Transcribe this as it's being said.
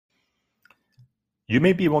You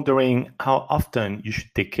may be wondering how often you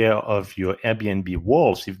should take care of your Airbnb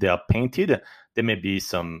walls. If they are painted, there may be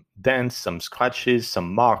some dents, some scratches,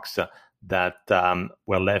 some marks that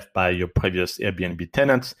were left by your previous Airbnb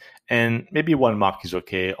tenants. And maybe one mark is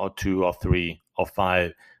okay, or two, or three, or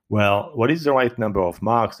five. Well, what is the right number of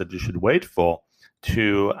marks that you should wait for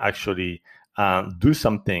to actually do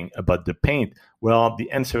something about the paint? Well, the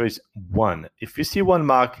answer is one. If you see one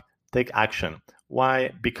mark, take action.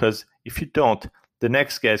 Why? Because if you don't, the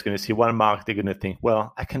next guy is going to see one mark. They're going to think,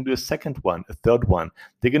 well, I can do a second one, a third one.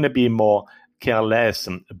 They're going to be more careless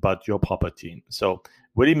about your property. So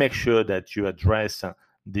really make sure that you address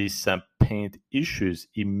these paint issues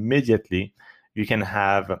immediately. You can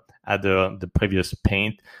have either the previous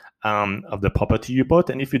paint of the property you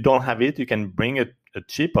bought, and if you don't have it, you can bring a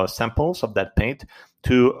chip or samples of that paint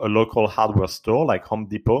to a local hardware store like Home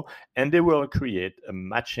Depot, and they will create a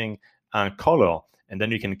matching color. And then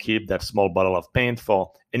you can keep that small bottle of paint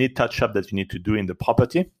for any touch-up that you need to do in the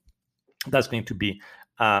property. That's going to be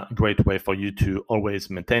a great way for you to always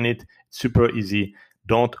maintain it. It's super easy.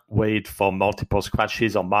 Don't wait for multiple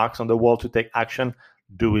scratches or marks on the wall to take action.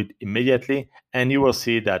 Do it immediately, and you will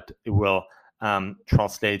see that it will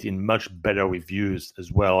translate in much better reviews as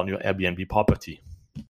well on your Airbnb property.